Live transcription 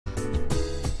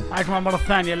معكم مرة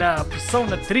ثانية لا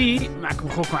بيرسونا 3. معكم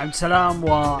اخوكم عبد السلام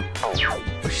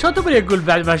وش تبغى يقول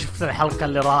بعد ما شفت الحلقة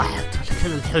اللي راحت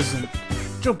كل الحزن؟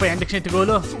 جوبي عندك شيء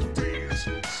تقوله؟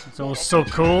 So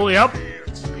cool, yep.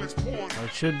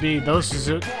 It should be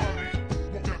those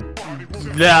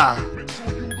لا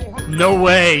no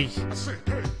way.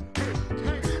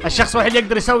 الشخص الوحيد اللي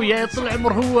يقدر يسويه طول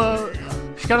العمر هو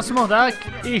ايش كان اسمه ذاك؟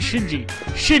 ايه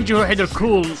شينجي هو الوحيد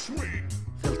الكول.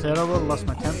 Feel terrible, lost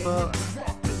my temper.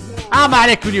 ما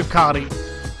عليك بيوكاري.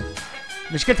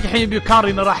 مشكلتك الحين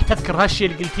بيوكاري انه راح تذكر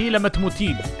هالشيء اللي قلتيه لما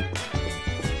تموتين.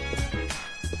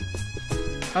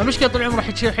 المشكلة طول عمره راح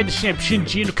يصير الحين الشيء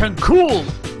بشينجي انه كان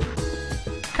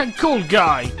كول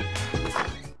جاي.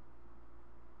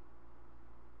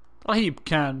 رهيب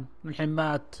كان، الحين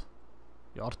مات.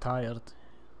 You are tired.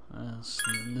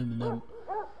 نم.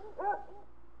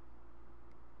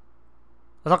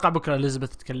 اتوقع بكره اليزابيث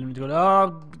تتكلم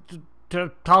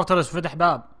تقول تارترس فتح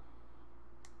باب.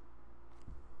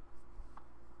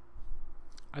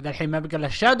 هذا الحين ما بقى له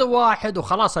شادو واحد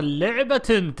وخلاص اللعبة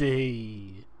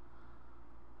تنتهي.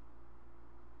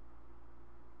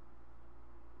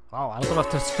 واو على طول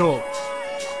افتر سكول.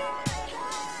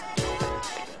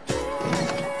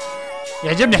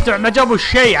 يعجبني حتى ما جابوا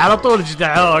الشيء على طول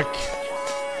جدعوك.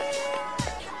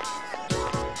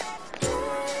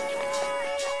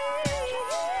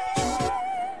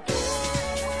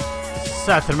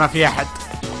 ساتر ما في احد.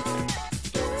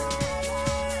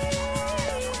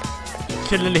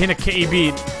 كل اللي هنا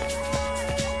كئيبين.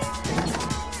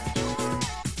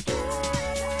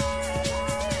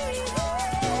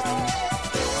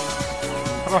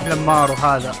 روح لمارو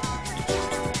هذا.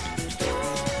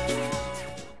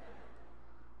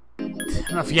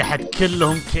 ما في احد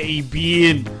كلهم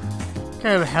كئيبين.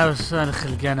 كيف بحاول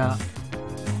انخل قناة.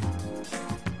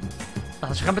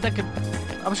 لحظة خليني بتأكد.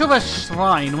 ابى اشوف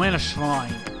الشراين، وين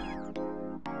الشراين؟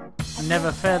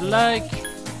 Never felt like.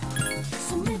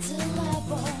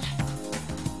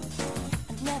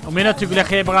 ومينات يقول يا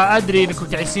اخي ابغى ادري انكم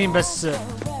تعيسين بس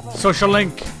سوشيال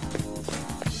لينك.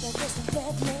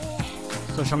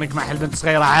 سوشيال لينك مع بنت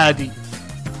صغيرة عادي.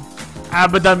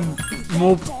 ابدا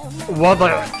مو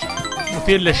وضع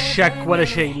مثير للشك ولا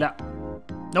شيء، لا.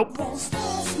 نوب.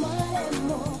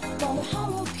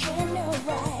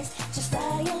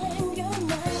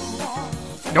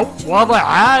 وضع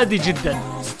عادي جدا.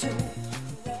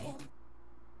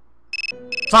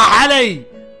 صح علي.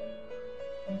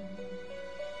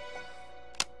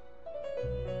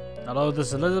 Hello, this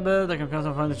is Elizabeth. I can come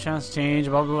to find the chance change.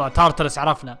 تارترس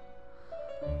عرفنا.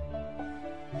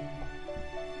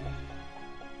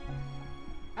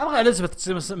 ابغى اليزابيث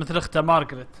تصير مثل اختها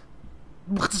مارغريت.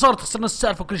 باختصار تخسر نص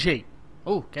السالفة وكل شيء.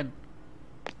 كان.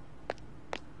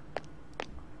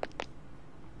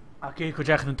 كيكو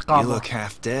جاي ياخذ انتقامه. You look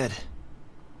half dead.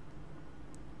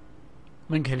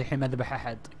 منك الحين ما ذبح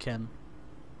احد كان.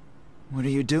 What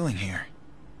are you doing here?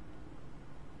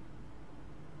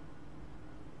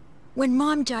 When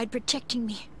Mom died protecting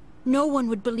me, no one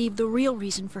would believe the real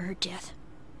reason for her death.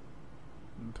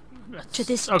 To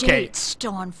this day, it's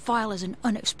still on file as an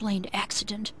unexplained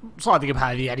accident. صادق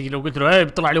بهذه، يعني لو قلت له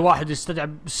بيطلع لي واحد يستدعي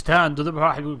ستاند وذبح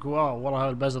واحد يقول لك واو والله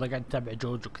هالبزرة قاعد تتابع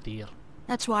جوجو كثير.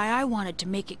 That's why I wanted to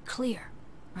make it clear.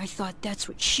 I thought that's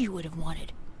what she would have wanted.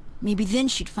 Maybe then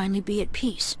she'd finally be at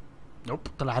peace. Nope,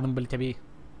 طلع هذا اللي تبيه.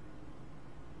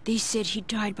 They said he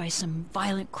died by some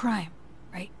violent crime,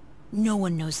 right? No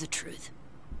one knows the truth.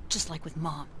 Just like with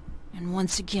Mom. And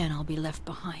once again I'll be left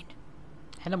behind.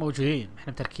 احنا موجودين،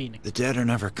 احنا متركينك. The dead are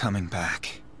never coming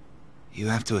back. You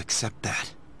have to accept that.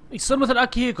 يصير مثل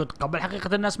اكيكو، تقبل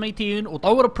حقيقة الناس ميتين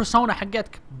وطور البيرسونا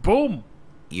حقتك. بوم.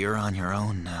 You're on your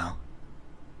own now.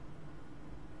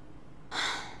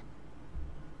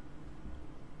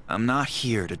 I'm not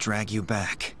here to drag you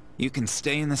back. You can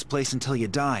stay in this place until you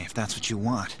die if that's what you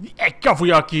want. كفو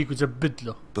يا كيكو زبد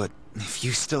له. But if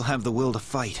you still have the will to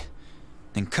fight,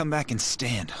 then come back and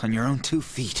stand on your own 2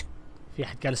 feet. في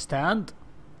أحد قال ستاند؟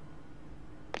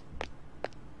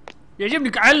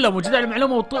 يعجبني علم وجد على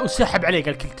المعلومة وسحب عليه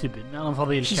قال كل تبن. أنا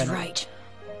فضيل She's right.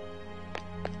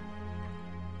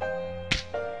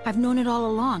 I've known it all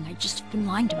along. I'd just been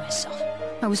lying to myself.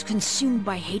 I was consumed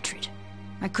by hatred.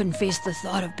 I couldn't face the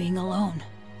thought of being alone.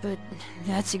 But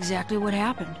that's exactly what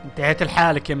happened. انتهيت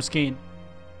لحالك يا مسكين.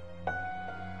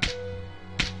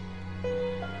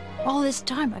 All this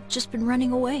time I've just been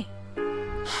running away.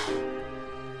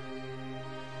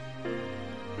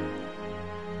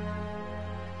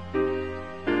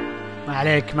 ما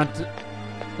عليك ما انت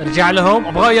ارجع لهم.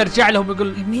 ابغاه يرجع لهم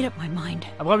يقول I made up my mind.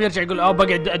 ابغاه يرجع يقول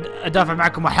بقعد ادافع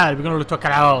معكم وحالي. بيقولوا له توكل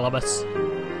على الله بس.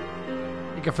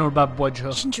 يقفلون الباب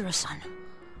بوجهه. Shinjiro-san,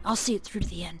 I'll see it through to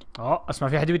the end. اوه اسمع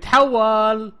في حد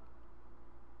بيتحول.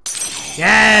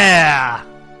 ياه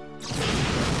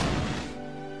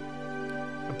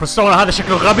بيرسونا هذا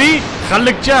شكله غبي،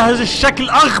 خليك جاهز الشكل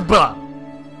اغبى.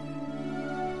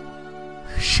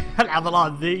 شو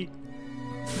العضلات ذي؟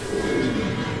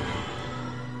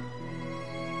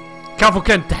 كافو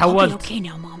كنت تحولت. Okay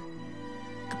now, Mom.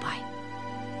 Goodbye.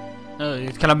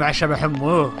 يتكلم مع شبح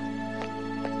امه.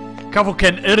 كافو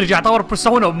كان ارجع طور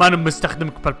بيرسونا وما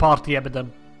مستخدمك بالبارتي ابدا.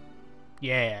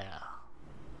 Yeah.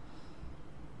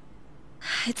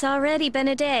 It's already been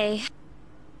a day.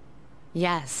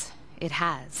 Yes, it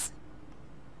has.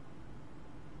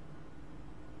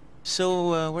 So,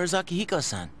 where's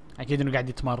Akihiko-san? اكيد انه قاعد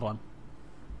يتمرن.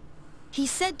 He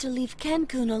said to leave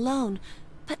Ken-kun alone,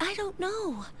 but I don't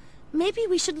know. Maybe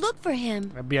we should look for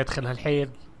him. ربي يدخل هالحيل.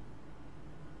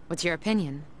 What's your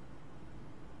opinion?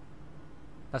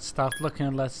 Let's start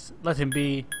looking. Let him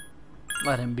be.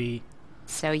 Let him be.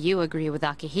 So you agree with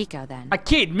Akihiko then?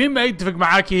 اكيد مين ما يتفق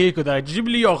معاك هيكو ذا، جيب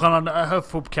لي اياه خلنا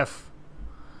اهفه بكف.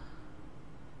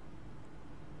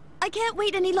 I can't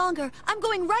wait any longer. I'm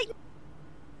going right.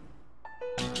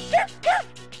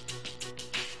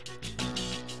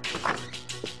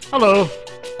 Hello.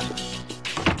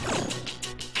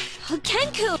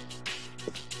 Ken-kun!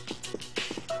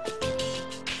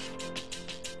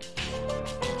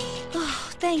 Oh,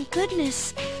 thank goodness.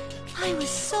 I was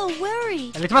so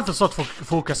worried. اللي تمثل صوت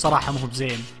فوك الصراحة مو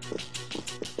بزين.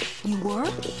 You were?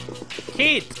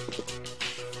 أكيد.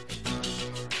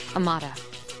 Amada,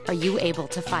 are you able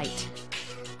to fight?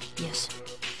 Yes.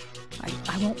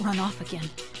 I won't run off again.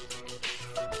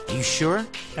 You sure?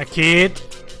 أكيد.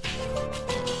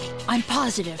 I'm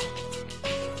positive.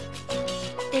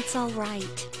 It's all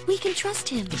right. We can trust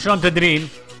him. شلون تدرين؟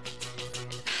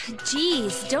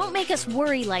 Jeez, don't make us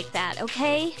worry like that,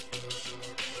 okay?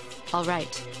 All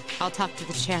right, I'll talk to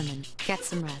the chairman. Get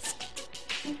some rest.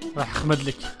 راح اخمد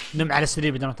لك، نم على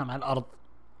السرير بدل ما تنام على الأرض.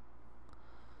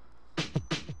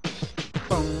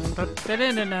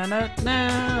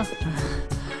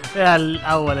 يا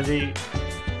الأولى ذي.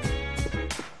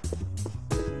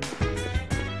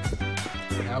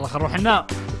 يلا خل نروح ننام.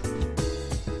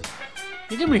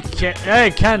 يجيبني ايه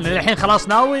كان الحين خلاص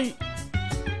ناوي.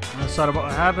 Sorry about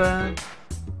what happened.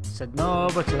 Said no,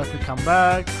 but you let me come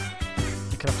back.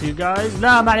 Look up to you guys.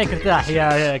 لا ما عليك ارتاح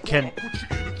يا كن.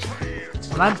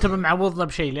 ما انت معوضنا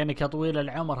بشيء لانك يا طويل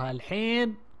العمر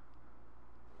هالحين.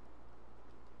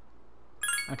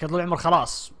 انك يا طويل العمر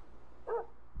خلاص.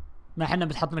 ما احنا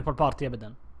بتحطنك بالبارتي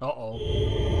ابدا. اوه.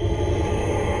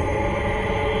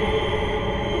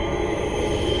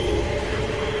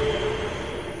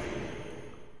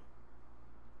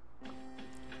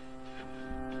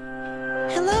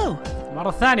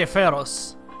 مرة ثانية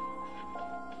فيروس.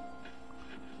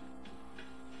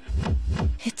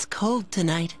 It's cold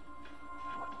tonight.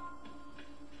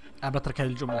 أبترك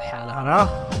الجملة لحالها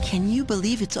أنا. Can you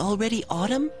believe it's already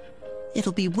autumn?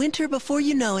 It'll be winter before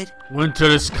you know it. Winter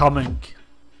is coming.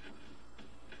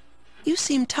 You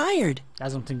seem tired.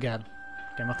 لازم تنقال.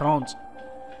 Game of Thrones.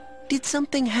 Did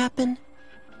something happen?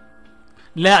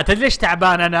 لا تدري ليش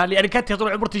تعبان أنا؟ لأن كانت يا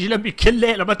طول عمري تجي لمي كل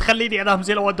ليلة ما تخليني أنام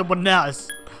زي الأود أم الناس.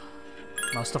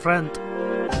 Lost a friend.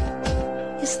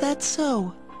 Is that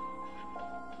so?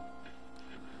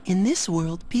 In this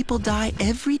world, people die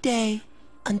every day.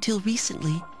 Until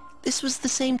recently, this was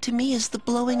the same to me as the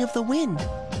blowing of the wind.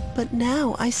 But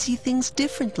now I see things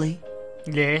differently.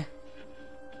 ليه؟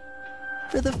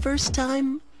 For the first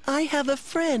time, I have a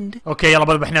friend. أوكي يلا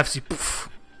بذبح نفسي. بوف.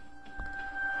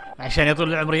 عشان يا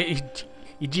طول العمر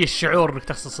يجي الشعور إنك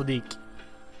تخسر صديق.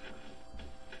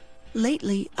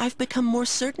 Lately, I've become more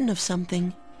certain of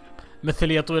something.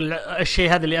 مثل يا طويل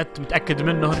الشيء هذا اللي أنت متأكد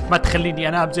منه إنك ما تخليني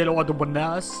أنام زي الأود أم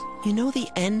الناس. You know the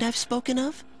end I've spoken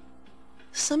of?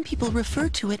 Some people refer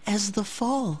to it as the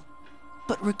fall.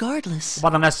 But regardless,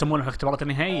 بعض الناس يسمونها الاختبارات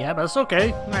النهائية بس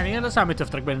أوكي يعني الأسامي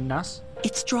تفترق بين الناس.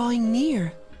 it's drawing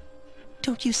near.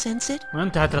 Don't you sense it?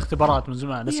 انتهت الاختبارات من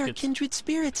زمان We are اسكت. kindred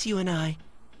spirits, you and I.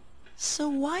 So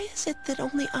why is it that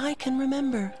only I can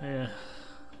remember?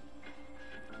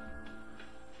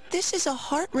 This is a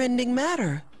heart-rending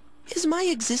matter. Is my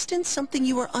existence something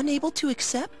you are unable to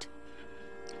accept?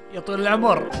 يا طويل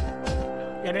العمر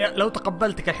يعني لو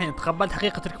تقبلتك الحين تقبلت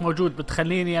حقيقة انك موجود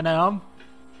بتخليني انام؟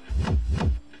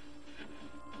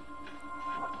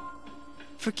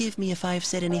 Forgive me if I've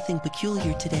said anything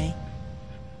peculiar today.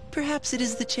 Perhaps it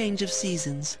is the change of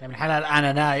seasons. يعني الحلال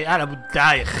انا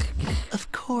متدايخ.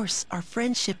 Of course, our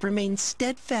friendship remains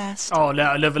steadfast. اوه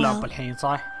لا ليفل اب الحين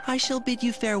صح؟ I shall bid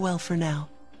you farewell for now.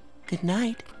 Good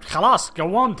night. خلاص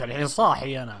قومت الحين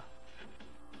صاحي انا.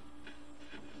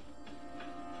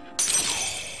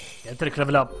 يترك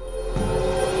ليفل اب.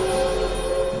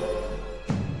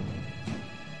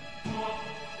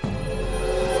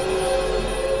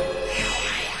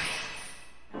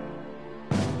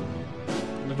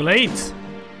 ليفل 8.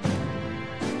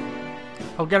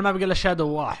 هو قال ما بقى الا شادو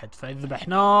واحد، فاذا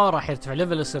ذبحناه راح يرتفع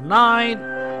ليفل يصير 9.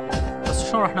 بس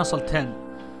شلون راح نوصل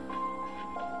 10؟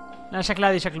 لان شكل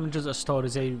هذه شكل من جزء ستوري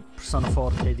زي بيرسونا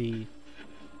 4 كذي.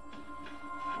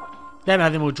 دائما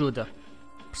هذه موجودة.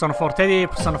 بيرسونا 4 تيدي،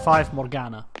 بيرسونا 5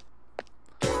 مورغانا.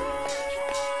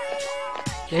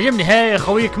 يعجبني هاي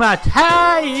خويك مات.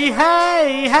 هاي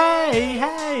هاي هاي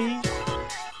هاي.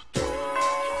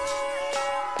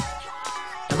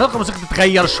 اتوقع الموسيقى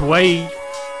تتغير شوي.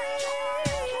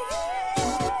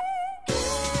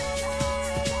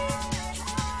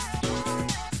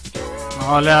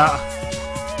 لا.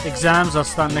 Exams are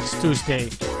start next Tuesday.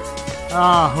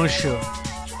 وشو.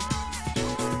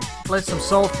 Place some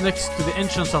salt next to the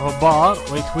entrance of a bar.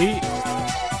 Wait.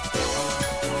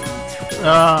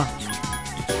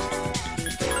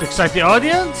 To excite the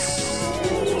audience?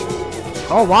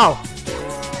 Oh wow.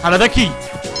 هذا ذكي.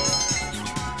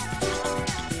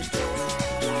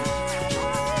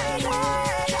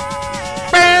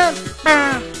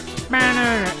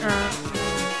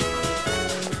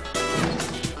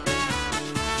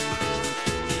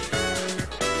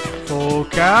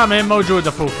 فوكا مين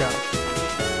موجودة فوكا؟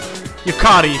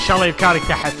 يوكاري، ان شاء الله يوكاري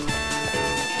تحت.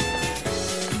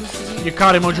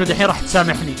 يوكاري موجودة الحين، راح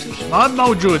تسامحني. ما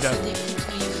موجودة.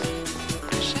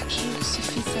 ايش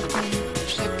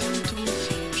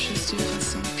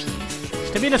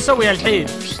تبينا نسوي الحين؟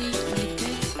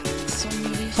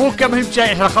 فوكا مهم جاي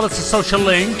عشان اخلص السوشيال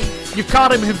لينك.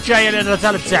 يوكاري مهم جاية لأنها لا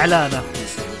زالت زعلانة.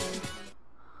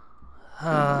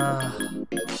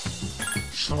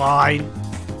 شراين.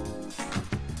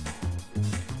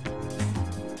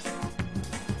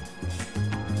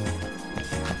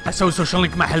 اسوي سوشيال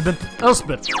لينك مع هالبنت.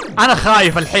 اصبر، انا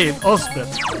خايف الحين، اصبر.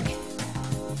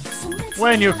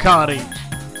 وين يوكاري؟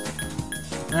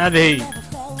 هذه هي.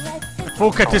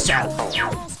 فوكا 9.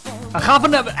 اخاف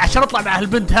انه عشان اطلع مع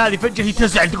هالبنت هذه فجأة هي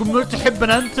تزعل تقول ما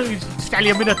تحبنا انت، تفتح لي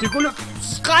يمينها يقول لك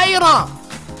صغيرة.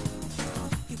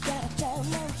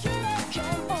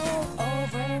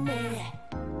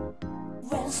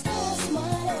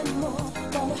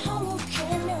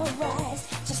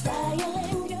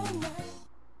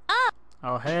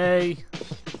 هاي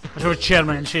اشوف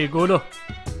التشيرمان عن شيء يقوله.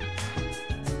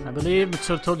 I believe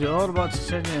Mitsuru told you all about the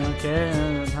okay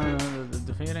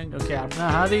the feeling. Okay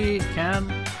عرفناها هذه.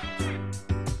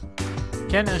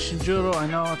 كان شنجورو I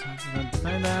know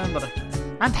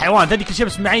انت حيوان تدري كل شيء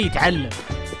بس معي يتعلم.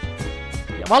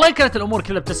 والله كانت الامور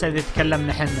كلها بتسهل اذا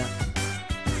تكلمنا احنا.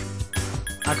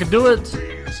 I could do it.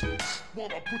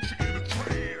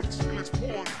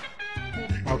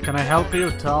 How can I help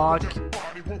you? Talk.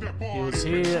 He was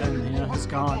here and here he's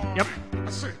gone. Yep.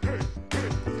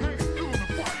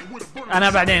 أنا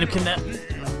بعدين يمكن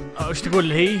وش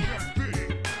تقول هي؟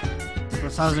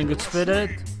 Sounds in good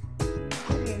spirit.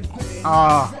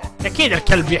 أكيد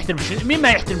الكلب يحترم مين ما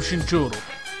يحترم شنجورو؟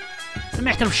 مين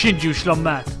ما يحترم شينجي وشلون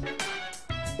مات؟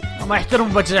 ما يحترم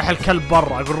بجرح الكلب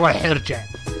برا أقول روح ارجع.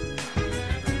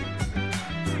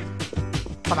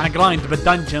 طبعا جرايند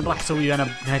بالدنجن راح اسويه انا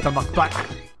بنهاية المقطع.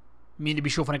 مين اللي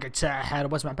بيشوف انا قاعد ساعة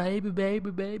احارب واسمع بيبي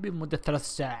بيبي بيبي لمدة 3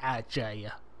 ساعات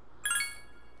جاية.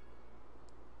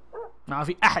 ما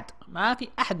في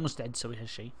احد مستعد يسوي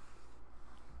هالشيء.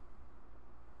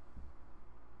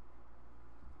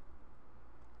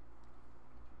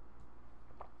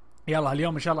 يلا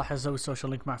اليوم ان شاء الله حسوي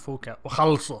السوشيال لينك مع فوكا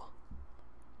وخلصه.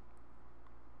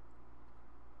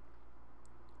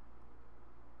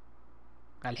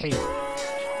 الحين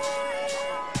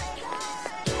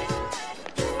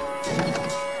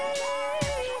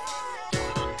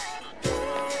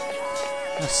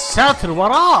الساتر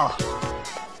وراه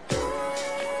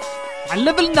على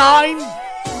ليفل 9.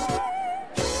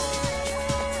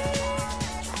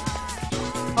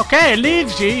 اوكي اللي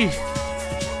يجي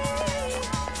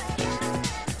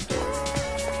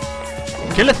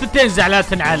كل الثنتين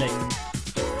زعلاتن علي.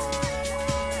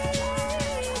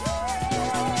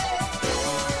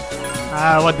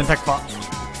 ود تكفى.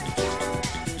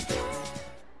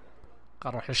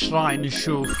 نروح الشراين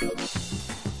نشوف.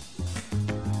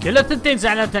 كل الثنتين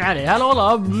زعلانتين علي. هلا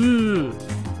والله.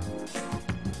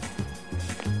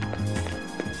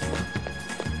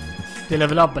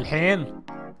 ليفل اب الحين.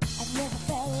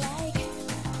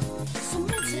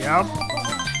 يب.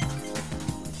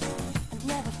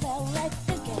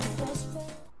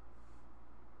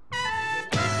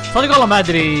 صدق والله ما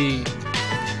ادري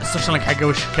السوشيال لينك حقه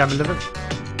وش كامل ليفل.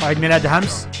 عيد ميلاد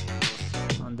همس.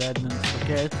 ما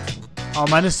نسيت.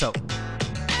 ما نسوا.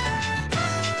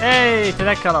 اي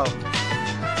تذكروا.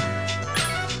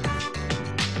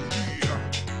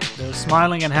 They're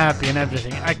smiling and happy and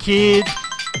everything. اكيد.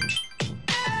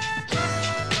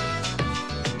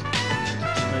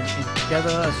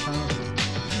 كذا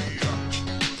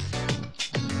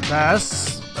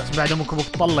بس بعد امك ابوك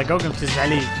طلقوا قمت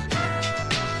تزعلين.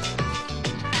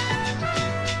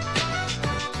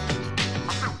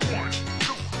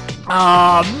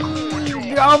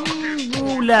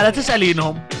 لا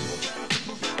تسألينهم.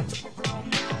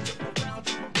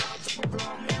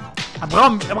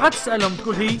 ابغى تسألهم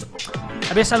تقول هي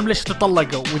ابي اسألهم ليش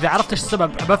تطلقوا، واذا عرفت ايش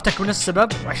السبب ابى افتك من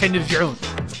السبب عشان يرجعون.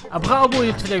 ابغى ابوي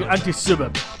يقول انت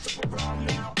السبب.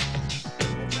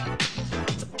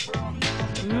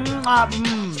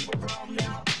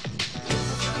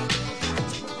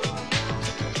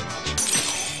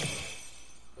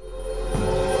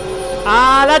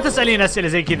 لا تسألين اسئلة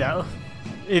زي كذا.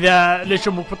 اذا ليش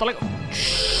امك بتطلق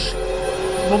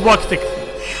مو بوقتك.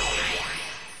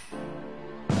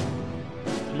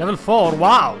 ليفل 4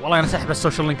 واو والله انا سحب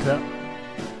السوشيال لينك ذا.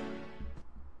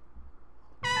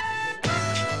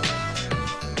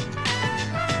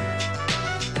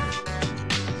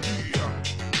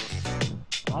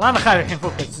 والله انا خايف الحين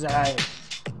فوق الزعاير.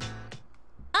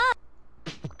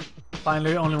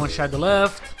 Finally only one shadow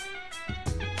left.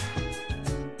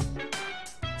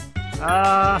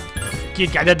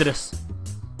 اكيد قاعد ادرس.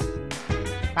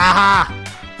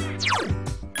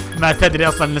 ما تدري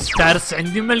اصلا الستارس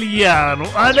عندي مليان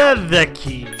وانا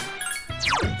ذكي.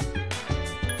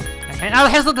 الحين انا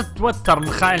الحين صرت اتوتر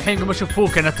الحين قبل اشوف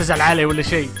فوق انها تزعل علي ولا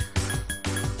شيء.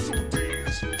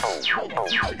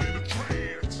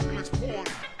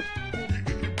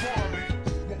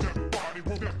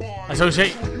 اسوي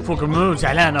شيء فوق مو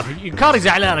زعلانه. كاري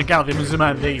زعلانه قاضي من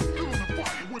زمان ذي.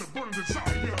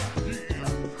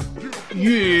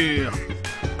 Yeah.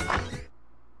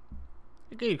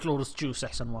 كلورس جوس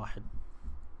احسن واحد.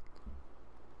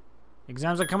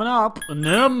 Exams are coming up.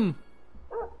 نم.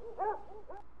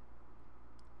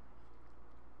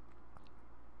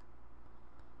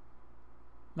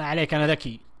 ما عليك انا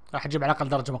ذكي، راح اجيب على الاقل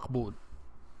درجة مقبول.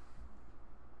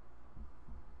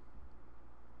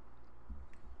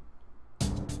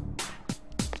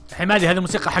 الحين ما ادري هذه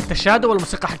موسيقى حقت الشادو ولا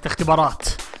موسيقى حقت اختبارات.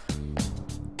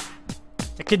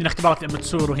 اكيد ان اختبارات لما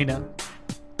تسوروا هنا.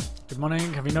 Good morning.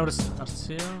 Have you noticed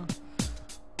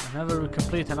whenever we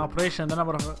complete an operation the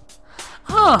number of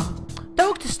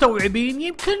توك تستوعبين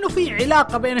يمكن انه في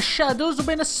علاقة بين الشادوز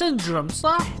وبين السندروم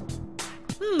صح؟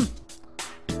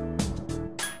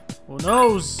 Who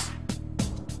knows؟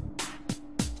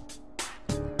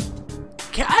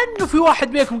 كأنه في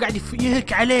واحد بينكم قاعد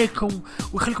يهك عليكم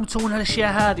ويخليكم تسوون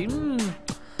هالاشياء هذه.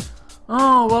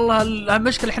 والله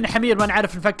المشكلة احنا حمير ما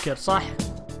نعرف نفكر صح؟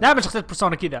 دائما شخصية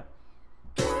بيرسونا كذا.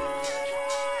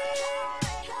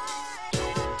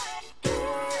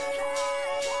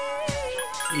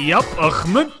 يب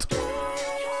اخمد.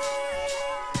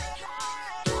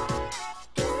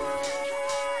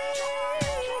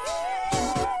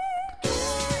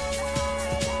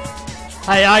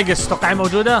 هاي ايجس توقعين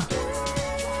موجودة؟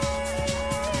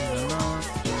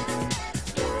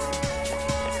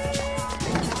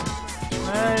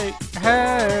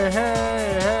 هاي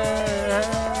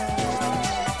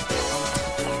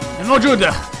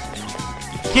موجودة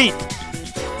اكيد.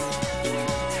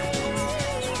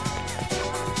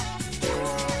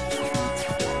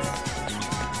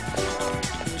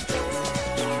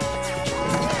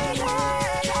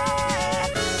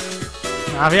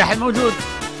 ما في احد موجود.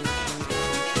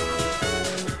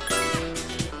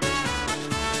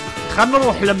 خلنا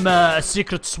نروح لما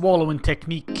السيكرت سوالوين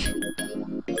تكنيك.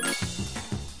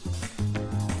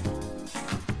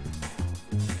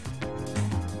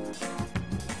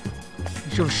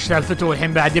 نشوف ايش سالفته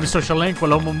الحين بعد يبي السوشيال لينك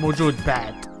ولا هو موجود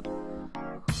بعد.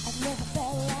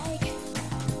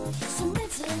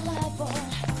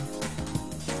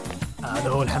 هذا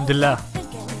هو الحمد لله.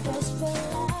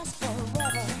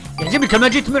 يعجبني كل ما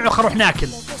جيت معه خل نروح ناكل.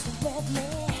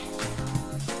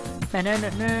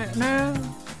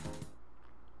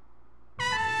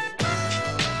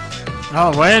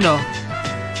 وينه؟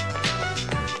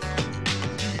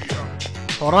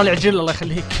 وراه العجل الله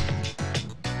يخليك.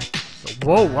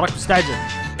 واو وراك مستعجل.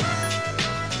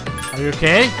 Are you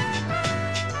okay؟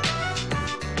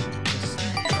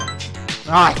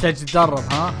 احتاج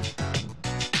تتدرب ها؟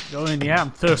 Go in yeah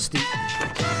I'm thirsty.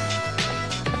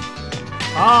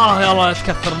 يلا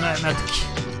تكثر نعمتك.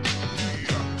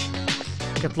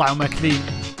 اطلعوا ماكلين.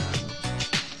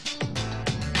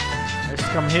 I used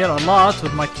to come here a lot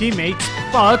with my teammates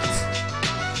but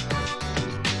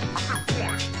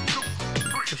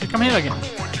we should come here again.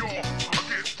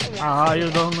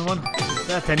 You're the only one.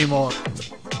 ذات انيمور.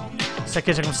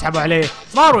 سكت شكلهم سحبوا عليه.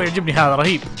 مارو يعجبني هذا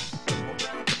رهيب.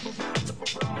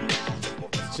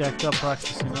 جاكت اب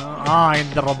براكتس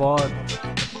يتدربون.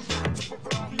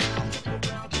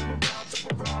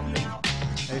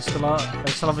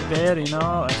 They still have it there, you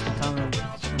know. I spent time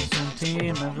with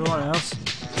team, everyone else.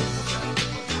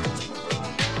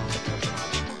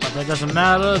 But that doesn't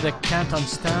matter. They can't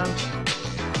understand.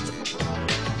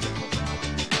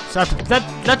 ساتب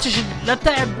لا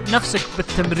تتعب نفسك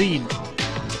بالتمرين.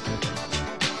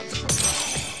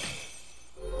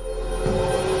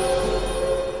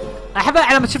 احب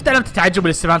علامة شفت علامة التعجب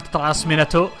الاستفهام تطلع على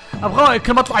سمينته. ابغى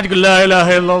كل ما اطلع تقول لا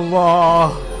اله الا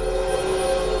الله.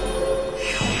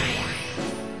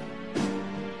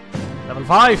 ليفل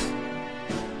 5.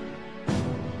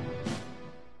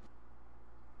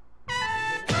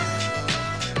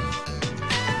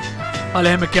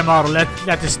 ولا يهمك يا مارو،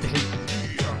 لا تستحي.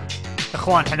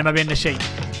 اخوان احنا ما بيننا شيء.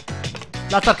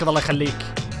 لا تركض الله يخليك.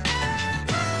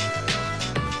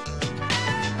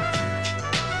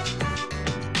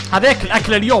 هذاك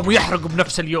الاكل اليوم ويحرق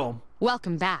بنفس اليوم.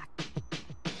 Welcome back.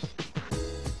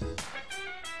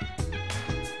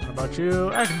 What about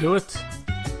you? I can do it.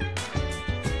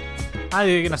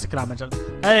 هذه نفس الكلام اجل.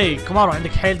 هاي كومارو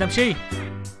عندك حيل تمشي؟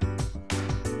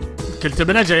 كلت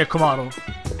بنجا يا كومارو.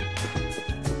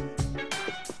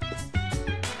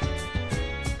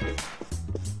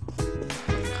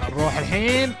 خل نروح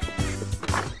الحين.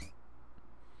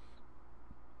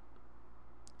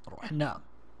 نروح ننام.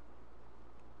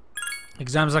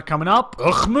 exams are coming up.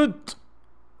 اخمد.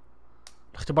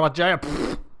 الاختبارات جايه.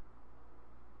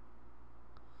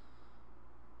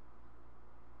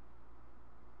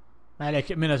 ما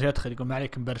عليك منو يدخل يقول ما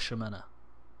عليك مبرشم انا.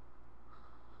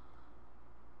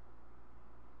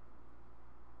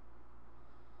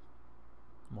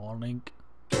 مورنينج.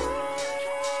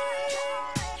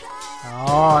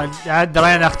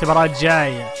 درينا اختبارات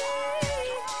جايه.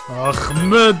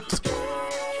 اخمد.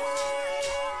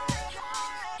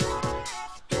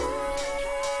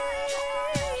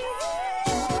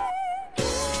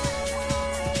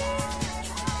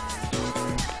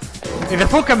 إذا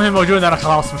فوق مهم موجود أنا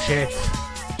خلاص مشيت.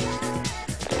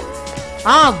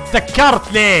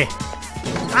 تذكرت ليه؟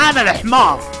 أنا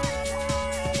الحمار.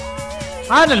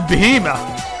 أنا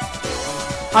البهيمة.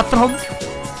 أترهم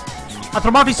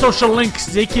ما في سوشيال لينكس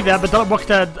زي كذا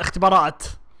بوقت اختبارات.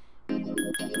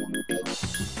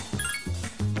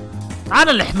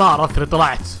 أنا الحمار أثري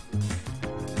طلعت.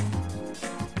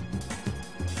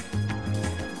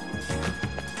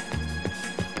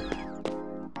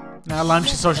 يلا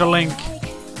امشي سوشيال لينك.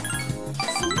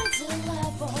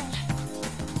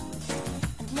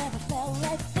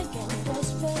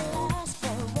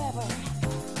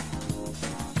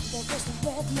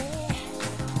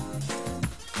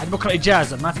 عاد بكره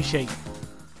اجازه ما في شيء.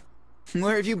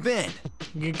 Where have you been?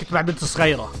 كنت مع بنت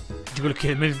صغيره تقول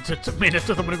كذا مين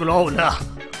ثم يقول اوه لا.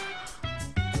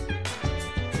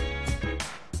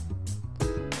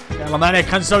 يلا ما عليك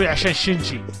خلينا نسوي عشان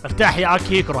شينجي. ارتاح يا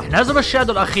اكيك. روح نزل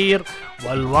الشادو الاخير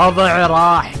والوضع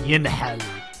راح ينحل.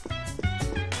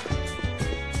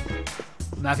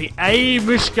 ما في اي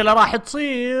مشكلة راح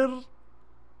تصير.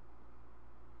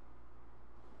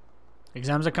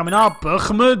 exams are coming up.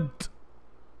 اخمد.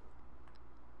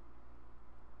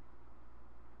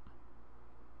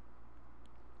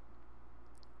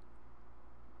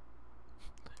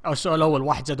 السؤال الاول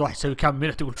 1 زائد 1 يساوي كم؟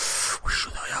 مين تقول وش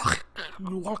ذا يا اخي؟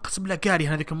 والله قسم بالله قاري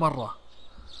هذيك المرة.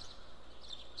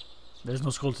 There's no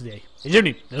school today.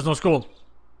 يجيبني. There's no school.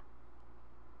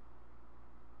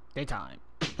 Daytime.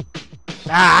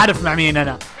 أعرف مع مين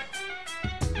أنا.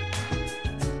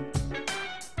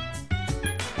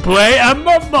 Play a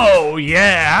Momo.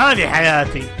 هذه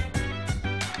حياتي.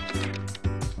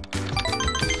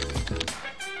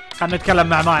 خلنا نتكلم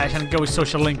مع ماي عشان نقوي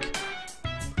السوشيال لينك.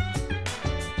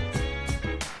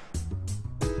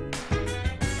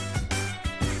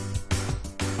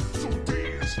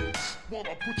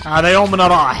 هذا يومنا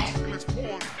راح.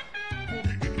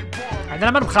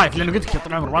 انا ما بخايف لانه قلت لك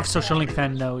طول عمره ما في سوشيال لينك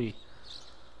ثاني ناوي.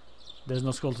 There's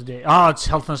no school today. It's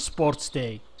health and sports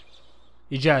day.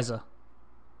 اجازة.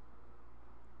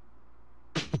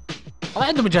 والله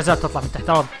عندهم اجازات تطلع من تحت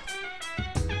الارض.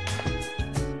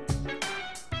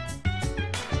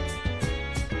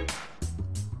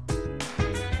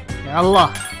 يا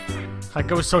الله. خل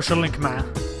نقوي السوشيال لينك معه.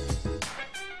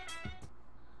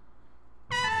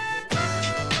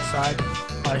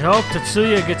 I hope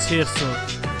Tetsuya gets here soon.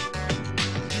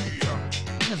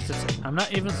 I'm not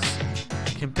even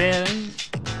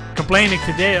complaining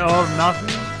today or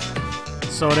nothing.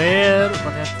 So rare,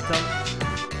 but I have to tell.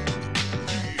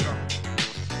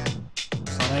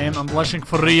 Sorry, I'm blushing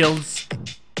for reals.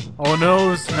 Oh no,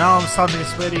 now I'm suddenly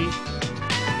sweaty.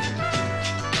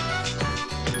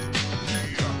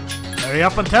 Hurry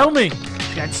up and tell me.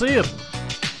 ايش قاعد يصير؟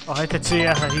 Oh هاي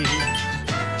تتسيح هي.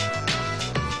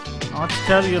 I want to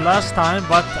tell you last time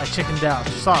but I chickened out.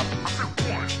 ايش صار؟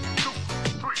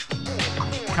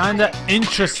 Kinda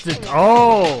interested.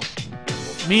 Oh,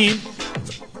 mean.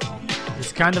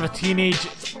 He's kind of a teenage.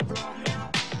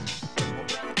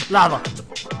 لحظة.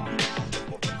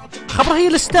 خبر هي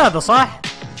الأستاذة صح؟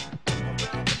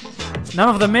 None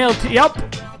of the male يب.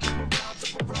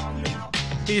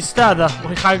 هي أستاذة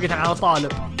وهي خايقة على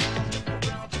طالب.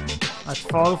 I'd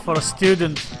fall for a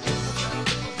student.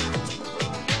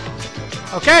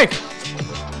 Okay.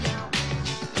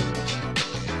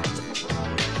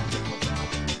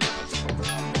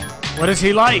 What is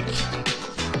he like?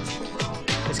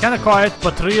 He's kind of quiet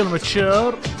but real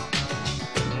mature.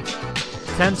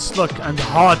 Tense look and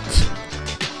hot.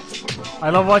 I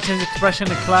love watching his expression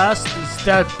in class. Is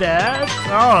that bad?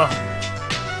 Oh.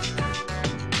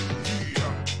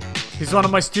 He's one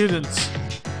of my students.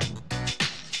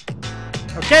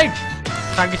 Okay.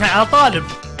 خاقتها على طالب.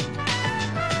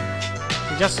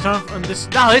 He just turned on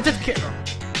this. لا هي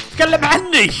تتكلم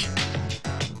عني.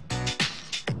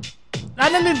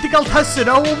 أنا اللي انتقلت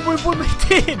هالسنة وأمي وأبوي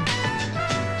ميتين.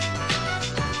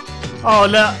 أوه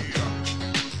لا.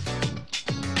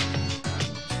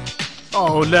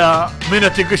 أوه لا.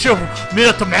 مينته شوف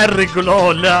مينته معرق يقول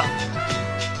أوه لا.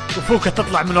 وفوكة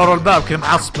تطلع من ورا الباب كذا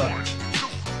معصبة.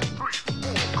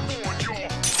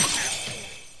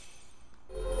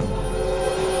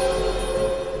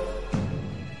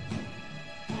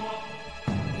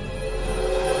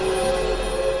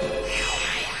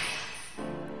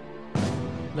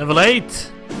 Level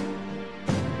 8.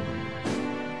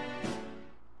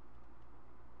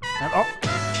 And oh,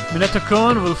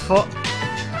 Minetokun will fall.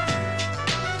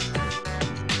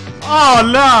 Oh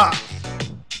لا.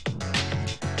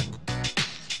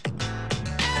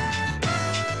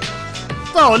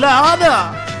 Oh لا هذا.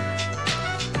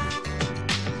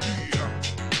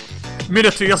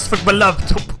 مينتو يصفق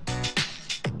باللابتوب.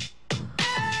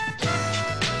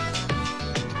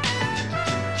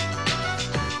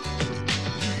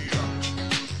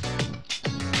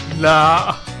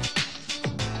 لا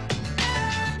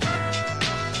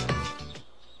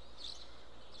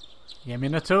يا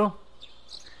مينتو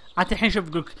انت الحين شوف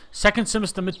بقولك سكند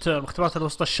سمستر ميد تيرم اختبارات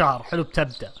الوسط الشهر حلو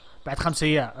بتبدا بعد 5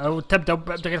 ايام او تبدا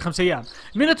بعد 5 ايام.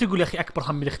 مينتو يقول يا اخي اكبر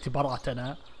هم من الاختبارات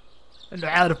انا انه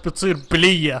عارف بتصير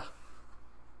بليه.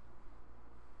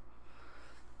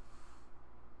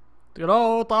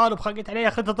 اوه طالب خقيت عليه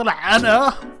اخذته طلع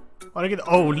انا وانا كذا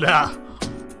اوه لا.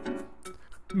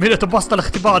 مينتو بسط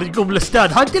الاختبار يقوم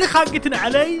الاستاذ ها انت اللي خاقتنا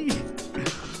علي.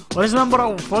 What is number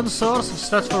of one source of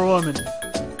stats for women?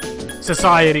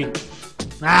 Society.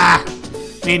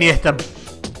 مين يهتم؟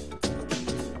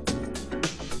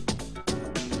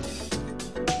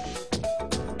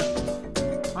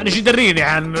 انا ايش يدريني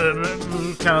عن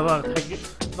كان ضغط حقي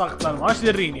ضغط ما ايش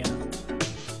يدريني انا.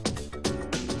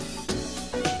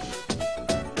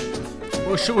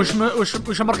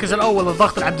 وش المركز الاول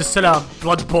الضغط لعبد السلام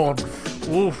بلاد بورن.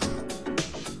 اوف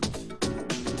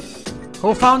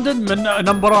هو فاوندد من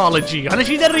نمبرولوجي. انا ايش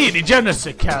يدريني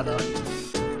جنسك هذا.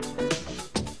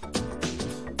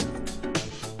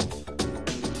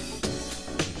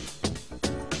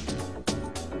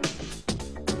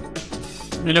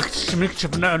 من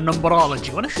يكتشف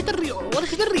النمبرولوجي وانا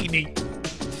ايش يدريني.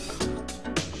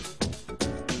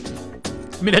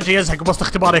 من اجي يزهق بسط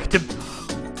اختبار يكتب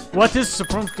What is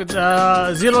supreme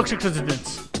zero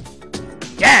residence.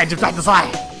 يا جبت واحدة صح.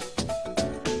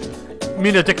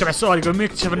 مين تكتب على السؤال يقول مين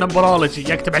يكتشف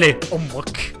النمبرولوجي يكتب عليه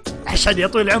امك عشان يا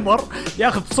طويل العمر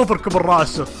ياخذ صفر كبر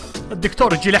راسه.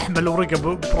 الدكتور يجي لحمه لو رقب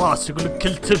براسه يقول لك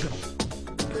كل تبن.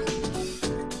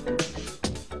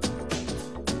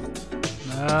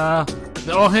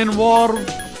 The Ohin War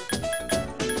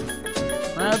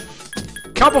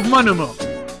Cup of Manuma.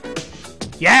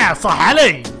 يا صح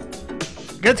علي.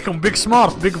 قلتكم big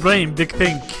smart big brain big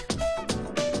think.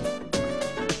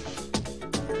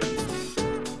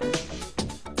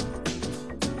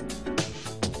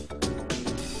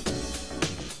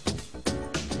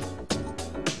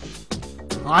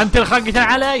 انت اللي خقتها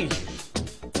علي.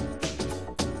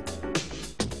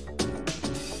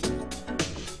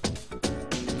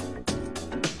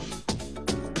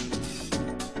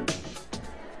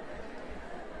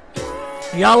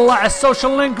 يلا على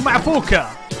السوشيال لينك مع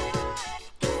فوكا.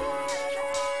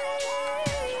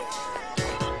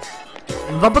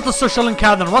 نضبط السوشيال لينك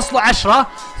هذا نوصله 10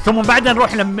 ثم بعدين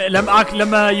نروح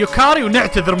لما يوكاري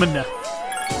ونعتذر منه.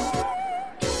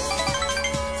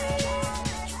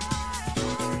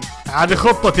 هذه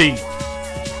خطتي.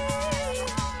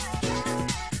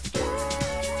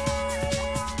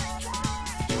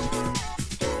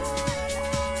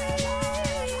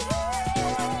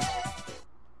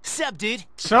 Sup, dude?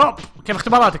 شوب كيف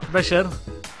اختباراتك بشر؟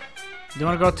 Do you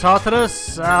wanna go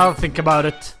Tartarus? I'll think about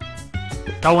it.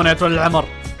 تونا يتولى العمر.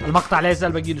 المقطع لا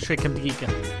يزال باقي له شوي كم دقيقة.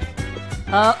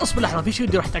 اصبر لحظة في شيء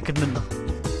ودي اروح اتأكد منه.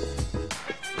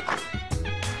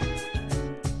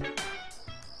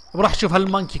 بروح اشوف هل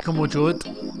المانك يكون موجود.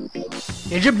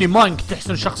 يعجبني مانك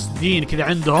تحسن شخص دين كذا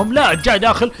عندهم، لا جاي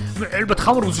داخل علبة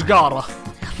خمر وسجارة.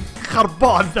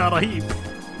 خربان ذا رهيب.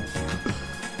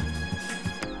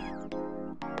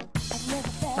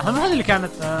 هذه اللي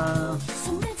كانت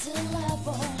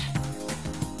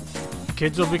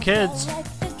kids will be kids.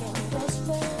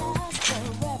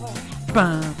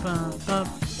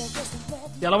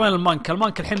 يلا وين المانك؟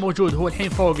 المانك الحين موجود، هو الحين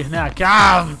فوق هناك.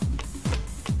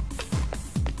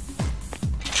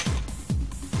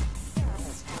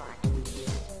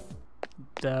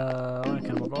 وين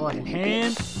كان بروح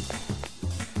الحين؟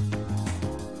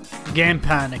 جيم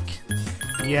بانيك.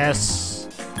 يس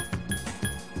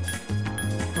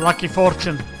لاكي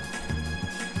فورتشن.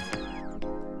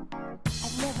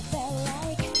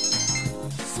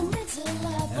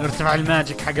 ارتفع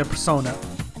الماجيك حق البيرسونا.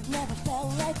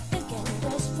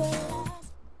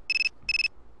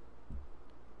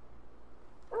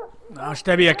 ايش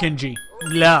تبي يا كنجي؟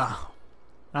 لا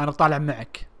انا طالع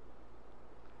معك.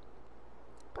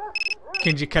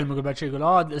 كنجي يكلمه قبل شيء يقول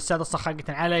الاستاذ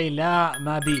صخقة علي. لا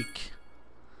ما بيك.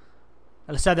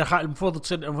 الاستاذ المفروض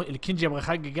تصير الكنجي يبغى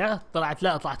يخققه، طلعت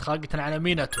لا طلعت خاقة على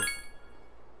ميناتو.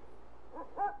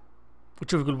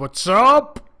 وتشوف يقول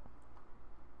واتساب،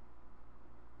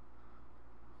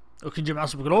 وكنجي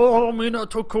معصب يقول اوه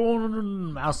ميناتو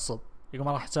كون معصب. يقول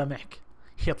ما راح اسامحك.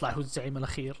 يطلع هو الزعيم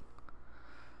الاخير.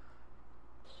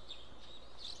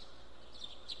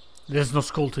 There's no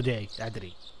school today.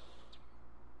 ادري.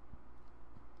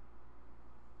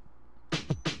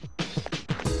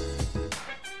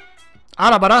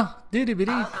 انا برا ديري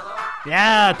بري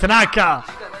يا تناكا.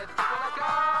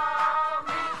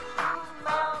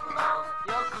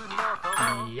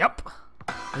 يب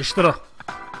اشتروا.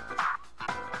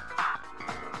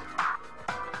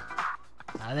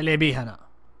 هذا اللي يبيه انا.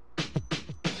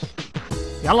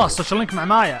 يلا السوشيال لينك مع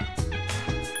مايا.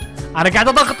 انا قاعد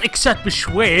اضغط اكسات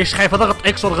بشويش، خايف اضغط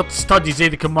اكس واضغط ستادي زي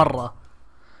ذيك المره.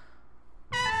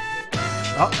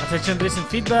 Attention, recent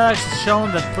feedback has shown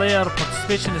that player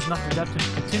participation is not adapted to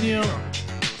continue.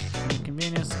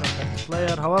 Inconvenience affect the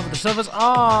player. However, the servers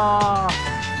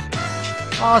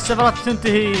السيرفرات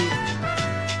تنتهي.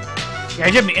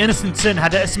 يعجبني Innocent Sin،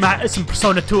 هذا اسم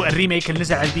بيرسونا 2 الريميك اللي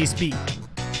نزل على البي اس بي.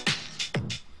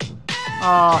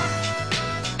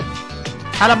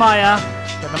 هلا مايا.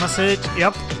 هذا مسج.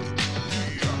 يب.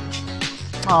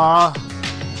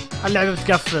 اللعبة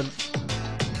بتقفل.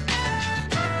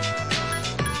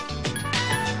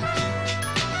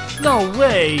 No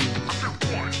way!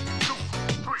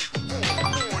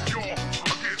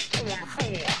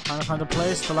 I found a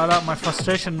place to let out my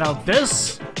frustration. Now this?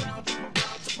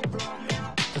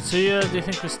 Tetsuya, do you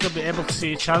think we'll still be able to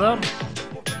see each other?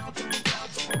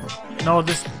 No,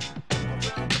 this...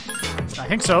 I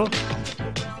think so.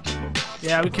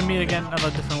 Yeah, we can meet again in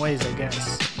other different ways, I guess.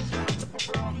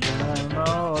 No,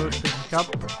 or we should pick up.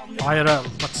 IRL,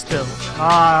 but still.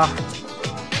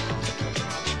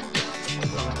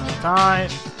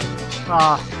 Time.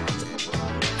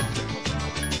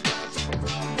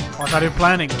 What are you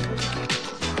planning?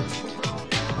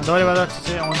 Don't worry about that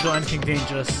today. I won't do anything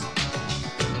dangerous.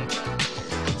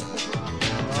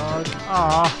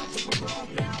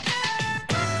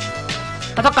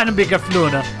 اتوقع انهم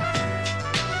بيقفلونه.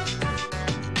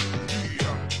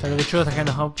 Tell the truth, I kind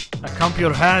of hope I comp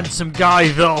your handsome guy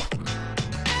though.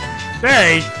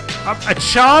 Hey,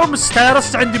 الشارم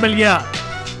ستارس عندي مليان.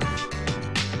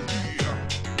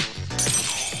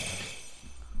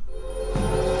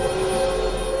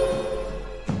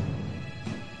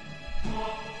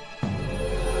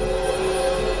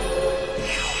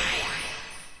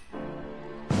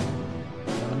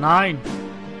 Nine.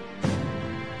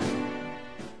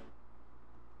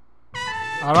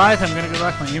 Alright, I'm gonna go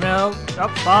back my email.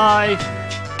 Yep, bye.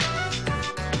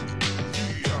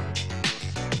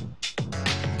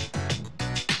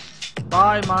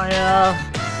 باي مايا.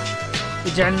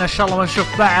 يجعلنا ان شاء الله ما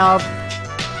نشوف بعض.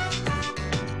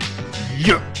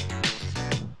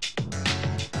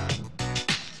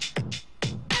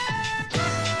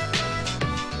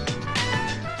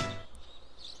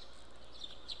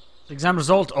 exam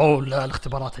result. اوه لا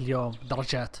الاختبارات اليوم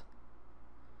درجات.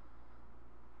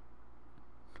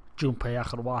 جومبا يا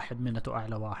اخر واحد، منته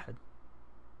اعلى واحد.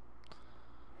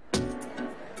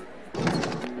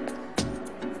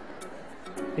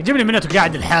 يعجبني منته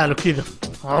قاعد لحاله كذا.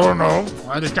 اوه نو،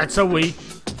 ما ادري ايش قاعد تسوي.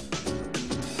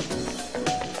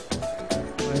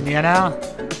 ويني انا؟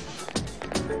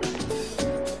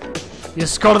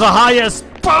 يسكور ذا هايست.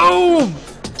 بوم!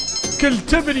 كل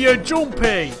تبن يا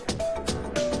جومبي.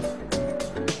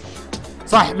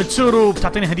 صح، متسورو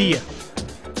بتعطيني هدية.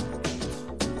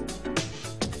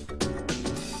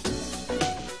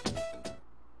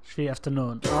 ايش في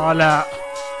افترنون؟ لا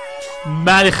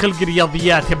مالي خلق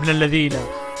رياضيات يا ابن الذين.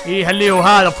 ايه اللي هو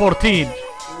هذا 14.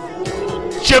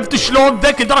 شفت شلون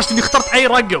ذكي لدرجة اني اخترت اي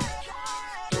رقم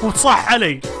وصح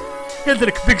علي. قلت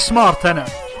لك بيج سمارت انا.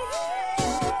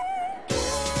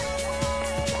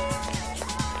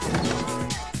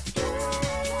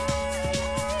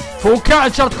 فوكا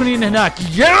ان شاء الله تكونين هناك.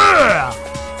 ياه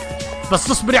بس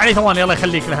تصبري علي ثواني. الله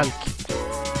يخليك لهلك.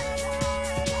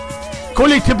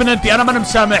 كلي تبن انت، انا ما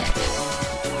مسامحك.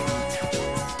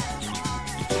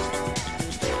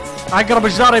 اقرب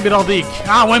جدار يبي يراضيك.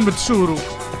 وين بتسوروا؟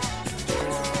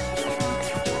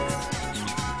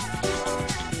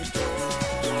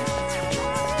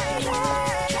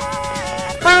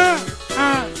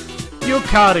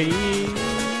 يوكاري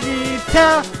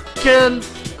تاكل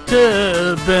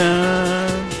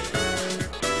تبن.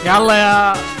 يلا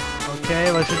يا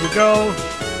اوكي where should we go؟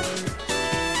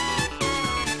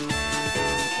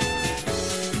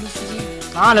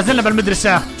 لازلنا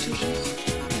بالمدرسة.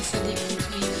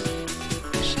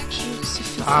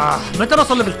 متى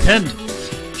نوصل ليفل 10؟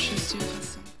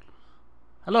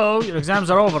 Hello, your exams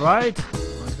are over, right?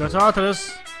 Let's go to Artemis.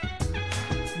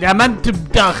 يا ما انت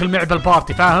بداخل معي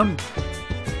بالبارتي، فاهم؟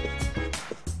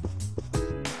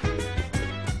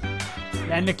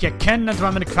 لانك يا كن انت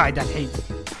ما منك فايدة الحين.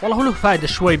 والله هو له فايدة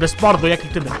شوي بس برضو ياكل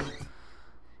تبن.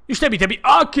 ايش تبي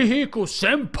اكيهيكو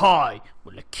سمباي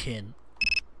ولا كن؟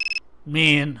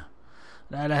 مين؟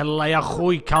 لا اله الا الله يا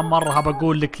اخوي، كم مرة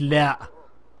بقول لك لا.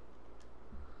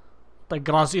 طق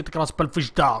راسي، طق راس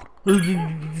بالفجدار.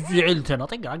 زعلت انا.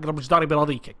 طق اقرب جدار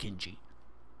بيراضيك يا كينجي.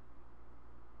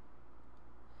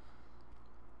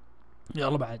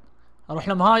 يلا بعد اروح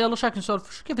لهم. يلا شاك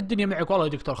نسولف. كيف الدنيا معك؟ والله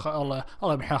يا دكتور الله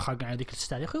يمحيها خلقنا على ذيك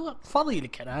الاستاذ. يا اخي فاضي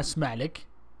لك انا اسمع لك.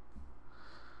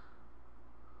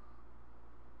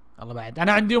 يلا بعد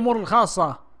انا عندي امور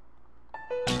الخاصة.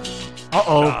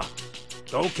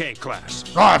 Okay, class.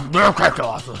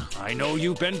 I know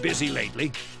you've been busy lately,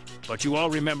 but you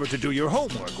all remember to do your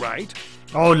homework, right?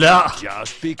 Oh, لا.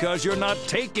 Just because you're not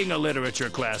taking a literature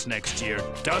class next year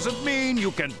doesn't mean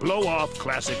you can blow off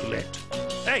classic lit.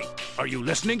 Hey, are you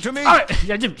listening to me?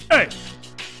 Hey.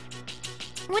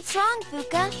 What's wrong,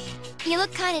 Fuka? You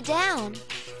look kind of down.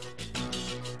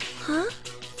 Huh?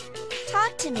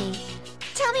 Talk to me.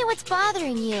 Tell me what's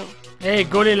bothering you.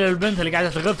 ايه قولي للبنت اللي قاعدة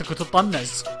تغثك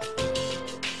وتطنز.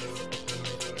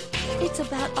 It's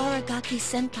about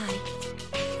Aragaki-senpai.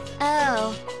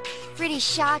 Oh, pretty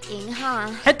shocking, huh?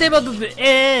 حتى يبغى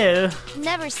ايه.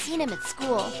 Never seen him at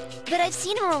school, but I've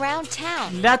seen him around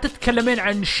town. لا تتكلمين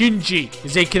عن شينجي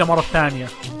زي كذا مرة ثانية.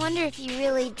 I wonder if he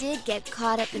really did get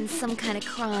caught up in some kind of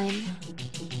crime.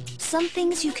 Some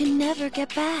things you can never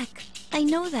get back. I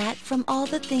know that from all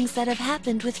the things that have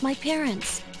happened with my parents.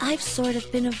 I've sort of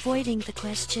been avoiding the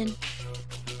question.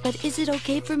 But is it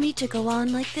okay for me to go on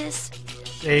like this?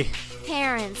 Hey.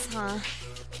 Parents, huh?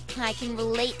 I can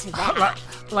relate to that.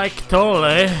 Like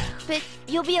totally. But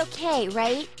you'll be okay,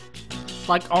 right?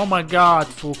 Like, oh my god,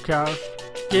 Fuka.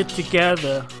 Get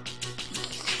together.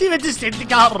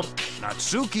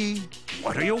 Natsuki,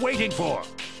 what are you waiting for?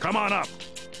 Come on up.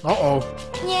 Uh-oh.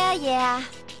 Yeah.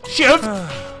 Shift!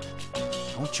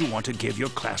 Don't you want to give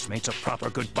your classmates a proper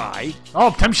goodbye? Oh,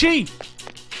 بتمشي.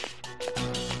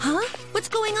 Huh? What's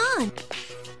going on?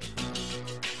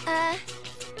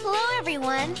 Hello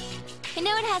everyone. I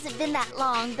know it hasn't been that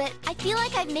long, but I feel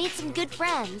like I've made some good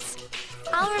friends.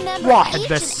 I'll remember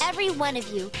each and every one of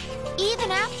you, even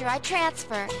after I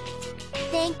transfer.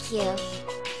 Thank you.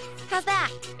 How's that?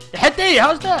 حتى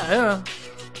how's that? Yeah.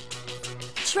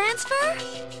 Transfer?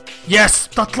 Yes,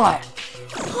 تطلع.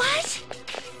 What?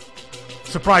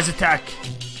 Surprise attack.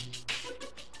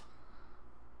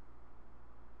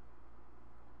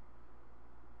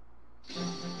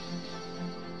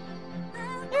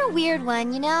 You're a weird one,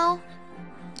 you know?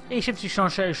 ايه شفتي شلون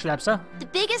ايش لابسه؟ The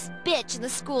biggest bitch in the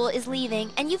school is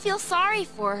leaving and you feel sorry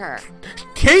for her.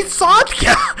 هي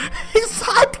صادقة. هي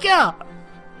صادقة.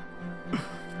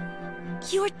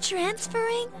 You're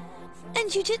transferring?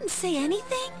 And you didn't say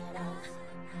anything?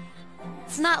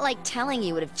 It's not like telling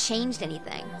you would have changed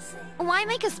anything. Why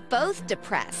make us both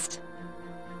depressed?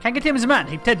 كان قلت من زمان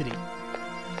هي بتدري.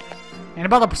 يعني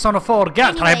بعض بيرسونا 4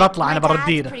 قالت راح بطلع انا برا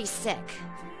الديرة. pretty sick.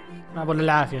 ما بقول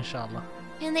العافية ان شاء الله.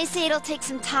 And they say it'll take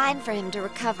some time for him to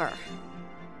recover.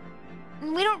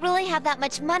 And we don't really have that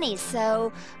much money, so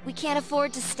we can't afford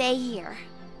to stay here.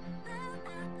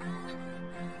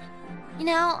 You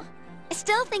know, I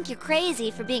still think you're crazy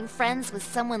for being friends with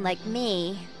someone like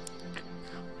me.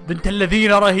 بنت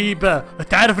الذين رهيبة،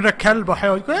 تعرف انك كلب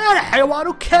وحيوان، يقول انا حيوان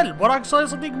وكلب وراك صاير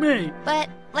صديق معي. But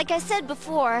like I said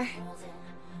before,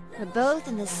 we're both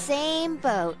in the same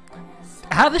boat.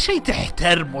 هذا شيء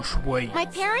تحترمه شوي. My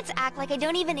parents act like I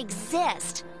don't even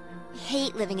exist. I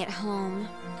hate living at home.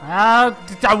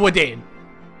 تتعودين.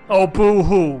 Oh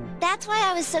boo-hoo. That's why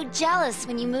I was so jealous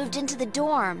when you moved into the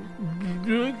dorm.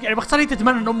 يعني باختصار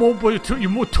تتمنى انهم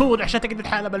يموتون عشان تقعد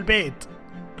الحالة بالبيت.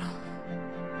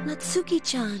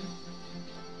 Natsuki-chan.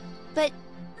 But,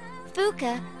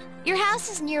 Fuka, your house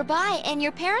is nearby and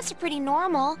your parents are pretty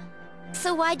normal.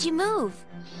 So why'd you move?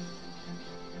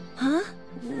 Huh?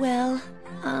 Well,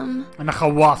 أنا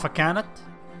خوافة كانت.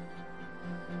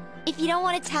 If you don't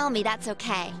want to tell me, that's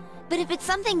okay. But if it's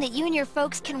something that you and your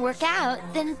folks can work out,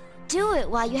 then do it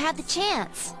while you have the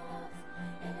chance.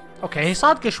 Okay,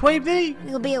 صادقة شوي بذي.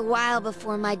 It'll be a while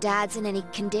before my dad's in any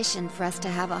condition for us to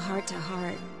have a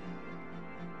heart-to-heart.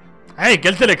 هاي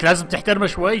قلت لك لازم تحترمه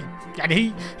شوي.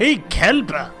 يعني هي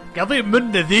كلبة قضيب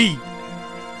منه ذي.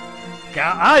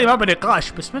 هاي ما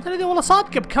بنقاش بس مثل ذي والله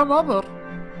صادقة بكم أمر.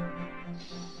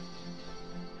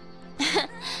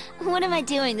 What am I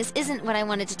doing? This isn't what I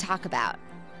wanted to talk about.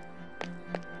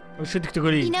 وش بدك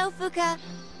تقولين؟ You know, Fuka,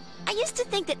 I used to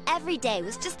think that every day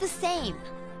was just the same.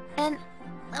 And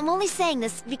I'm only saying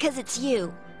this because it's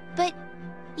you. But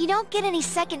you don't get any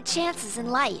second chances in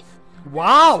life.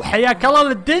 واو حياك الله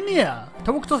للدنيا.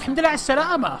 توك تقول الحمد لله على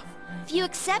السلامة. If you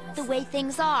accept the way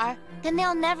things are, then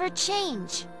they'll never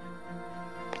change.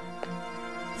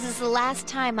 This is the last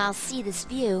time I'll see this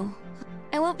view.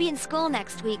 I won't be in school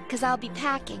next week because I'll be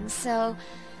packing, so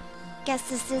guess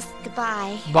this is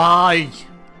goodbye. باي.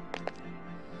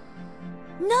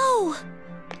 No!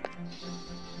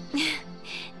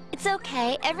 It's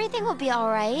okay, everything will be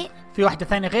alright. في واحدة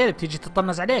ثانية غيرك تيجي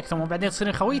تطنز عليك ثم بعدين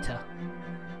تصيرين خويتها.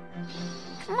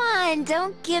 Come on,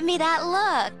 don't give me that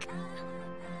look.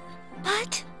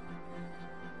 What?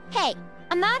 Hey,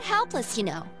 I'm not helpless, you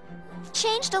know. I've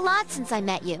changed a lot since I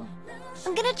met you.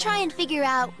 I'm gonna try and figure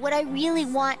out what I really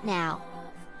want now.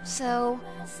 So,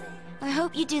 I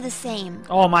hope you do the same.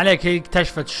 اوه ما عليك هي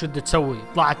اكتشفت شو بدها تسوي.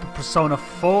 طلعت ببرسونا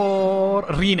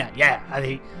 4 رينا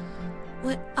هذه.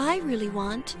 What I really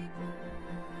want...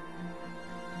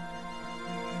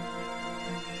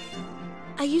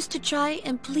 I used to try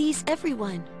and please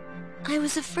everyone. I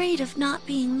was afraid of not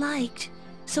being liked,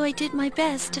 so I did my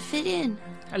best to fit in.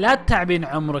 لا تتعبين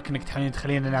عمرك انك تحاولين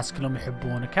تخلين الناس كلهم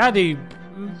يحبونك. هذه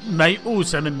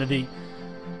ميؤوسة من ذي.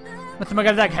 مثل ما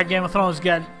قال ذاك حق Game of Thrones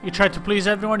قال you try to please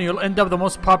everyone you'll end up the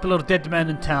most popular dead man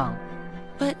in town.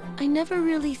 But I never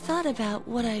really thought about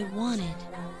what I wanted.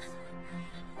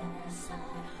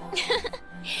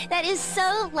 That is so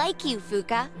like you,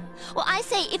 Fuka. Well, I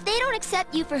say if they don't accept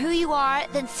you for who you are,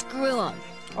 then screw them.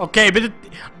 اوكي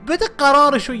بدأ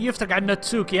قراري شوي يفترق عن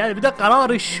ناتسوكي. هذا بدأ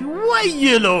قراري شوي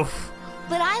يلف.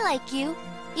 But I like you,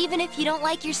 even if you don't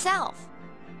like yourself.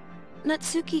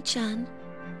 Natsuki-chan.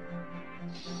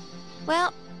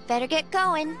 Well, better get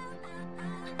going.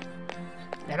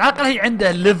 يعني عاقل هي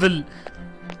عندها ليفل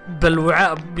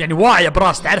بالوعاء يعني واعية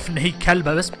براس تعرف ان هي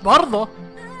كلبة بس برضه.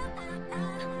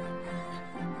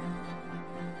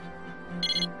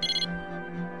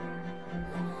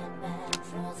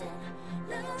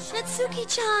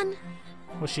 Natsuki-chan.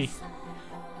 وش هي؟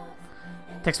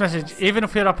 Text message even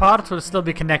if you're apart we'll still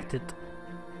be connected.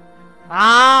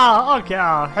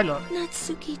 اوكي حلو.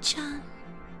 Natsuki-chan.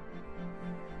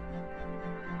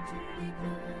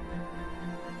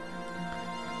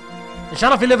 ان شاء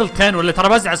الله في ليفل 10 ولا ترى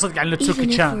بزعل صدق عن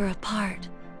ناتسوكي-chan. Even if we're apart,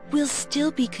 we'll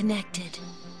still be connected.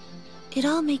 It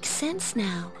all makes sense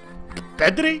now.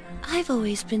 تدري؟ I've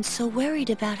always been so worried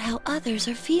about how others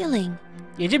are feeling.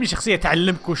 يعجبني شخصية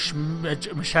تعلمك وش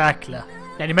مشاكله،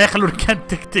 يعني ما يخلونك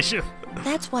انت تكتشف.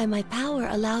 That's why my power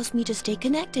allows me to stay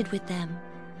connected with them.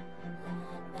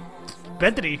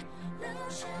 بدري.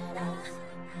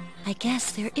 I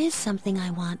guess there is something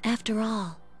I want after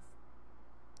all.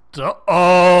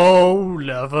 Oh,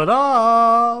 level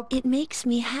up. It makes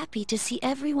me happy to see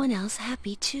everyone else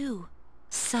happy too.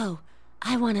 So,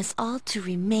 I want us all to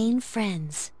remain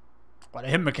friends. ولا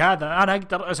يهمك هذا أنا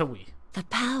أقدر أسويه. The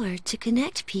power to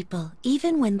connect people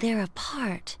even when they're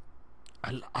apart.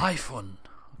 الآيفون.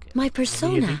 My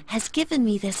persona has given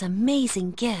me this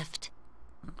amazing gift.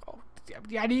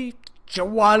 يعني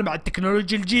جوال مع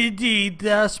التكنولوجيا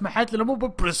الجديدة سمحت لنا مو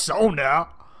ببرسونا.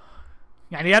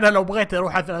 يعني انا لو بغيت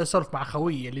اروح اسولف مع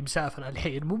خويي اللي مسافر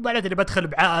الحين مو معناته اني بدخل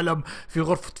بعالم في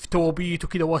غرفه في توابيت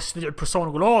وكذا واستدعي بيرسونا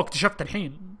واقول اوه اكتشفت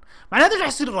الحين، معناته راح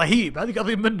يصير رهيب. هذه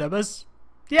قضيه منه بس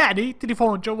يعني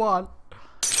تليفون جوال.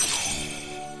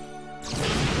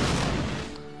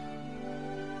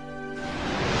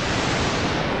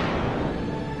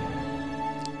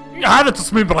 هذا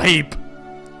تصميم رهيب.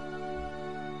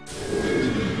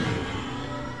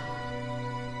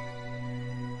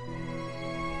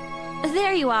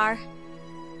 There you are.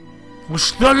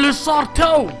 وش ذا اللي صار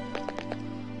تو؟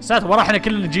 ساتر ورا احنا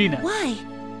كلنا جينا. Why?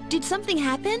 Did something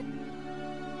happen?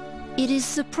 It is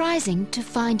surprising to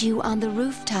find you on the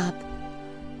rooftop.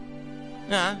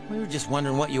 Nah, we were just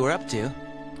wondering what you were up to.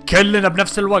 كلنا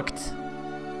بنفس الوقت.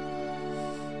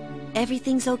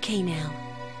 Everything's okay now.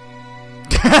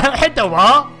 حتى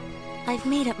ها؟ I've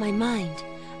made up my mind.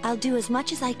 I'll do as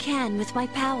much as I can with my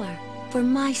power. For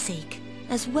my sake,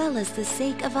 as well as the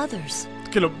sake of others.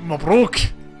 كلهم مبروك.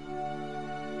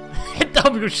 حتى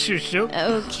هم يقول شو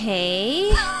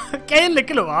Okay. كاين لك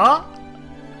كلهم ها؟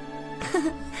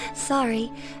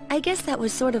 Sorry, I guess that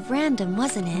was sort of random,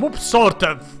 wasn't it? مو بسورت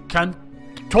اوف، كان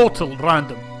توتال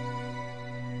راندوم.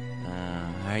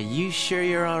 Are you sure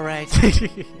you're alright?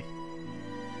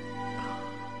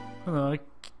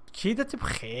 كذا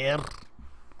بخير.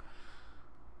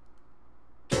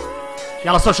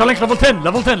 يلا سوشيال لينك ليفل 10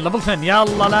 ليفل 10 ليفل 10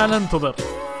 يلا لا ننتظر.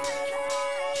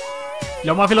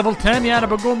 لو ما في ليفل 10 يا انا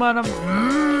بقوم انا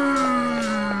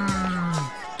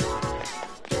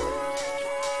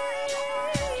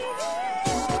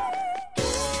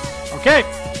اوكي.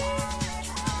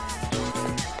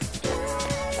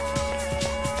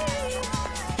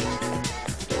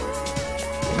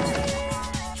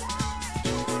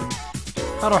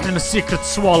 اروح للسيكرت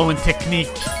سوالوين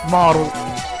تكنيك مارو.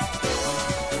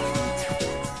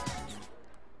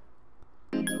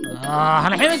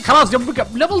 احنا الحين خلاص جنبك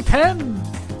ليفل 10.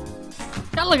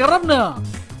 يلا قربنا.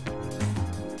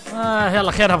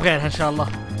 يلا خيرها بغيرها ان شاء الله.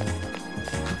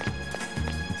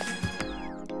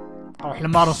 اروح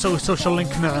لمارو نسوي سوشيال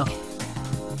لينك معه.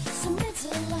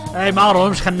 اي مارو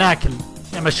امش خلنا ناكل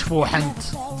يا مشفوح انت.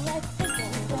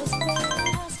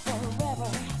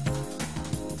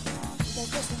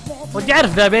 ودي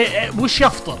اعرف ذا وش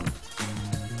يفطر.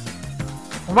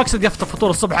 ومقصد يفطر فطور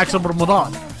الصبح اكثر من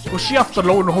رمضان. وش يفطر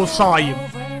لو انه هو صايم؟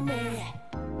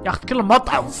 يا اخي كله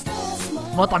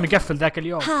مطعم يقفل ذاك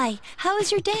اليوم. Hi, how was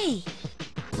your day?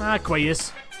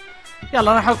 كويس.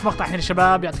 يلا انا احوك مقطع الحين يا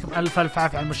شباب، يعطيكم الف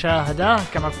عافيه على المشاهده.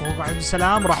 كما اخوكم عبد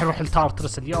السلام راح نروح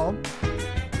لتارترس اليوم.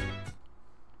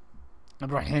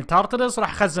 نروح الحين تارترس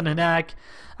راح اخزن هناك.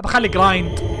 بخلي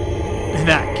جرايند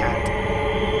هناك عاد.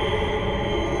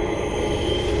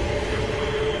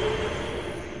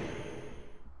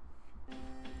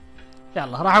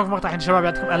 يلا راح احوك مقطع الحين يا شباب،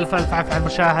 يعطيكم الف عافيه على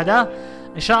المشاهده.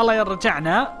 ان شاء الله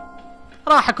رجعنا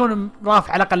راح اكون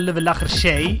رافع على الاقل ليفل اخر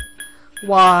شيء،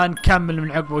 ونكمل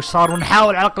من عقبه وش صار،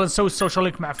 ونحاول على الاقل نسوي السوشيال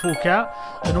لينك مع فوكا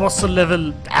نوصل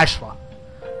ليفل 10،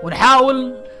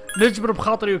 ونحاول نجبر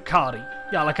بخاطري وكاري.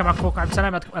 يلا كم معكم فوكا عبد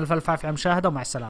السلام، يعطيكم الف عافيه على المشاهده ومع السلامه.